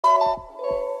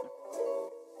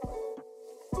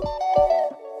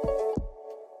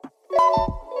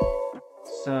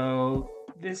So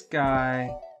this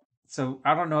guy, so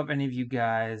I don't know if any of you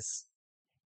guys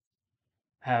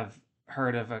have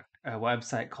heard of a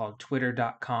website called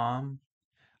twitter.com.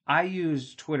 I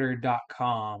use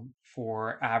twitter.com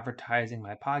for advertising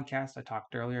my podcast. I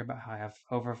talked earlier about how I have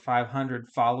over 500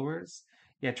 followers.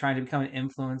 Yeah, trying to become an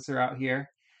influencer out here.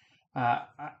 I,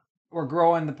 we're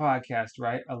growing the podcast,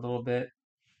 right? A little bit.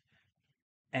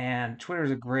 And Twitter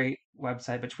is a great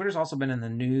website, but Twitter's also been in the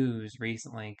news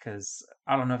recently because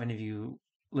I don't know if any of you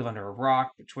live under a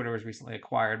rock, but Twitter was recently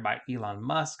acquired by Elon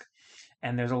Musk,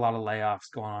 and there's a lot of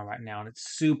layoffs going on right now, and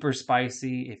it's super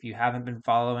spicy. If you haven't been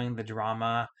following the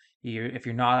drama, if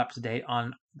you're not up to date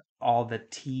on all the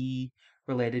tea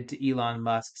related to Elon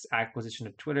Musk's acquisition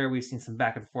of Twitter, we've seen some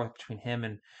back and forth between him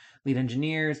and lead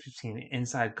engineers. We've seen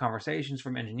inside conversations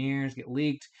from engineers get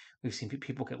leaked. We've seen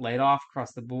people get laid off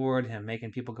across the board, him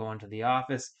making people go into the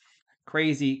office.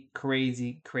 Crazy,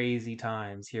 crazy, crazy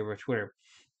times here with Twitter.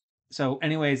 So,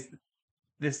 anyways,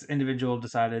 this individual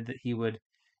decided that he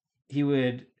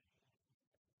would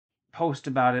post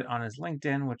about it on his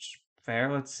LinkedIn, which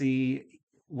fair. Let's see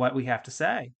what we have to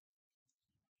say.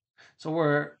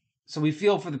 So we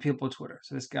feel for the people of Twitter.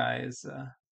 So this guy is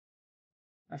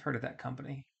I've heard of that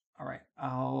company. All right,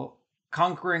 I'll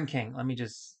Conquering King. Let me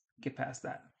just get past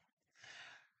that.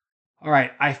 All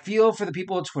right, I feel for the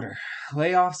people of Twitter.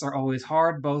 Layoffs are always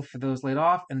hard, both for those laid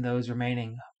off and those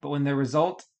remaining. But when they're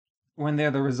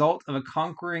the result of a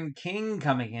conquering king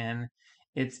coming in,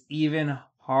 it's even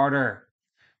harder.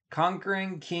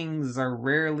 Conquering kings are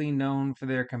rarely known for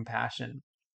their compassion.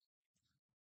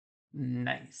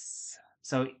 Nice.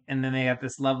 So, and then they got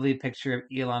this lovely picture of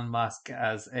Elon Musk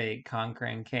as a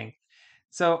conquering king.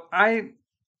 So I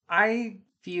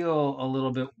feel a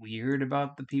little bit weird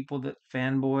about the people that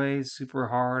fanboy super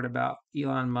hard about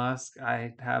Elon Musk.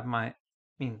 I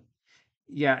mean,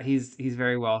 yeah, he's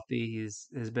very wealthy.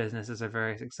 His businesses are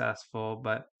very successful,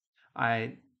 but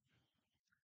I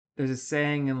there's a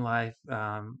saying in life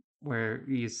where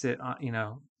you sit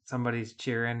on, somebody's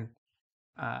cheering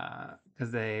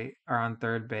because they are on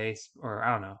third base, or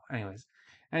I don't know.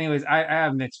 Anyways, I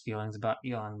have mixed feelings about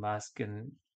Elon Musk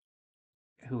and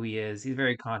who he is. He's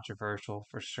very controversial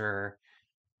for sure,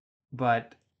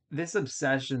 but this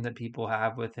obsession that people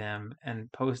have with him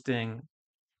and posting,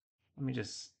 let me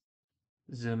just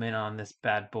zoom in on this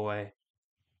bad boy.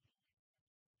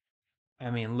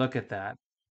 I mean, look at that.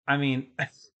 I mean,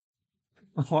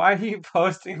 why are you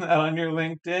posting that on your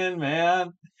LinkedIn,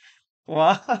 man?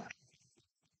 Why?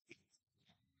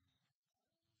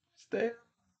 Stay.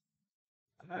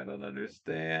 I don't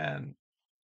understand.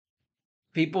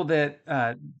 People that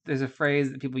there's a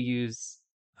phrase that people use.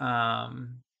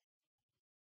 Um,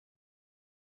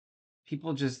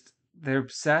 People just they're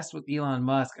obsessed with Elon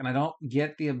Musk, and I don't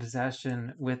get the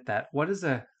obsession with that. What is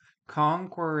a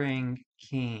conquering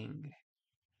king?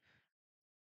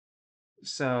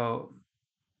 So,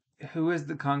 who is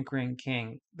the conquering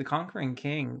king? The conquering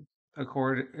king,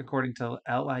 according to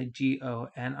ligonier.org,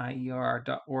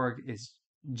 is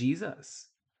Jesus.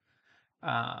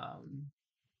 Um,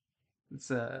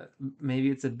 it's a maybe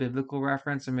it's a biblical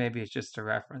reference, or maybe it's just a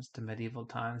reference to medieval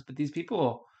times. But these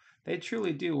people, they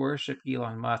truly do worship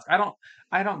Elon Musk. I don't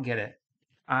get it.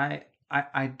 I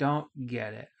don't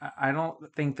get it. I don't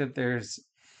think that there's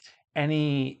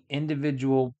any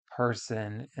individual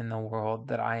person in the world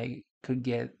that I could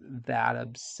get that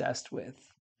obsessed with,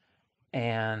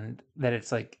 and that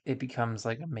it's like it becomes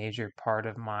like a major part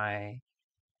of my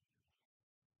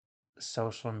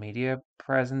social media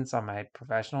presence on my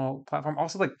professional platform.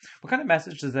 Also, like, what kind of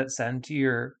message does that send to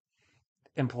your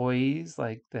employees?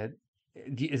 Like that,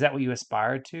 is that what you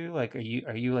aspire to? Like, are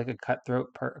you like a cutthroat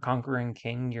conquering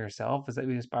king yourself? Is that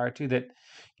what you aspire to? That,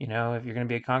 if you're going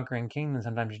to be a conquering king, then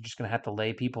sometimes you're just going to have to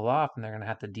lay people off, and they're going to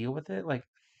have to deal with it. Like,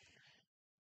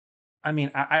 I mean,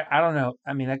 I don't know.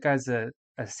 I mean, that guy's a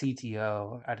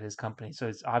CTO at his company, so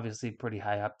it's obviously pretty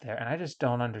high up there, and I just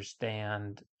don't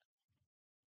understand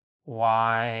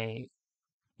why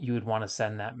you would want to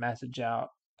send that message out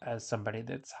as somebody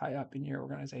that's high up in your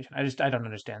organization. I don't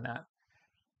understand that.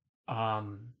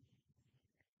 Um,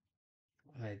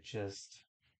 I just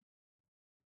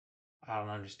I don't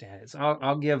understand it. So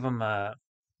I'll give him a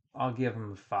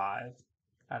 5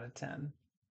 out of 10.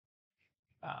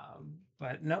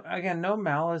 But no, again, no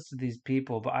malice to these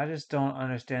people, but I just don't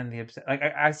understand the upset. Like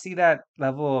I see that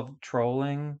level of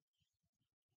trolling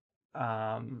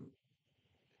um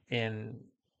in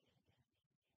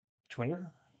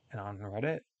Twitter and on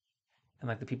Reddit, and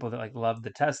like the people that like love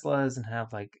the Teslas and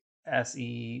have like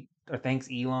SE or thanks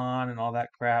Elon and all that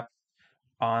crap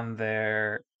on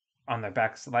their on their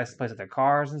back license plates of their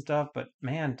cars and stuff. But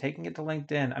man, taking it to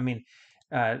LinkedIn, I mean,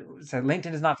 So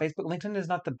LinkedIn is not Facebook. LinkedIn is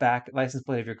not the back license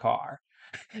plate of your car.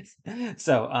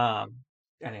 So,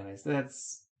 anyways,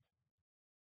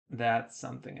 that's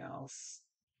something else.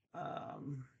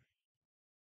 Um,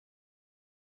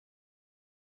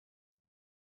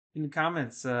 in the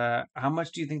comments, how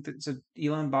much do you think that so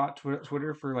Elon bought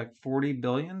Twitter for like 40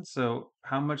 billion? So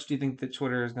how much do you think that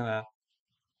Twitter is gonna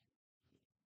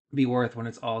be worth when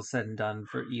it's all said and done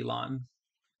for Elon?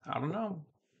 I don't know.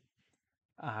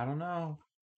 I don't know.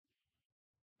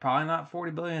 Probably not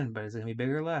 40 billion, but is it gonna be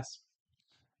bigger or less?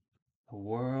 The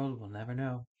world will never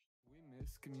know.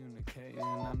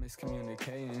 I'm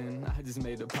miscommunicating. I just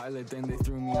made a pilot, then they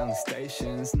threw me on the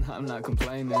stations. Nah, I'm not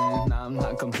complaining, nah, I'm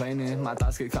not complaining. My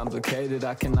thoughts get complicated,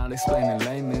 I cannot explain in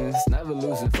lameness. Never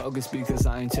losing focus because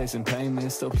I ain't chasing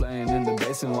payments. Still playing in the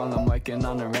basement while I'm working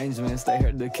on arrangements. They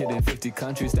heard the kid in 50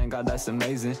 countries, thank God that's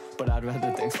amazing. But I'd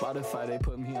rather thank Spotify, they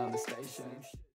put me on the station.